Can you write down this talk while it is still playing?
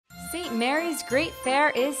St. Mary's Great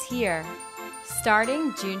Fair is here.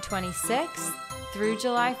 Starting June 26th through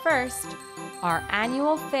July 1st, our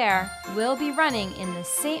annual fair will be running in the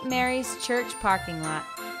St. Mary's Church parking lot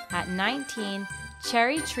at 19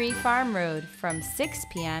 Cherry Tree Farm Road from 6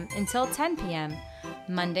 p.m. until 10 p.m.,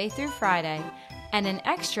 Monday through Friday, and an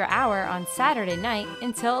extra hour on Saturday night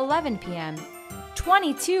until 11 p.m.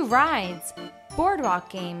 22 rides, boardwalk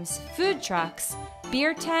games, food trucks,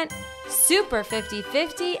 beer tent, super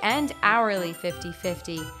 50-50, and hourly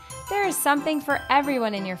 50-50. There is something for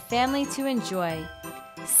everyone in your family to enjoy.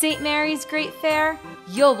 St. Mary's Great Fair,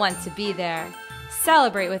 you'll want to be there.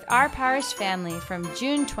 Celebrate with our parish family from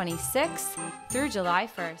June 26th through July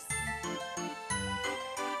 1st.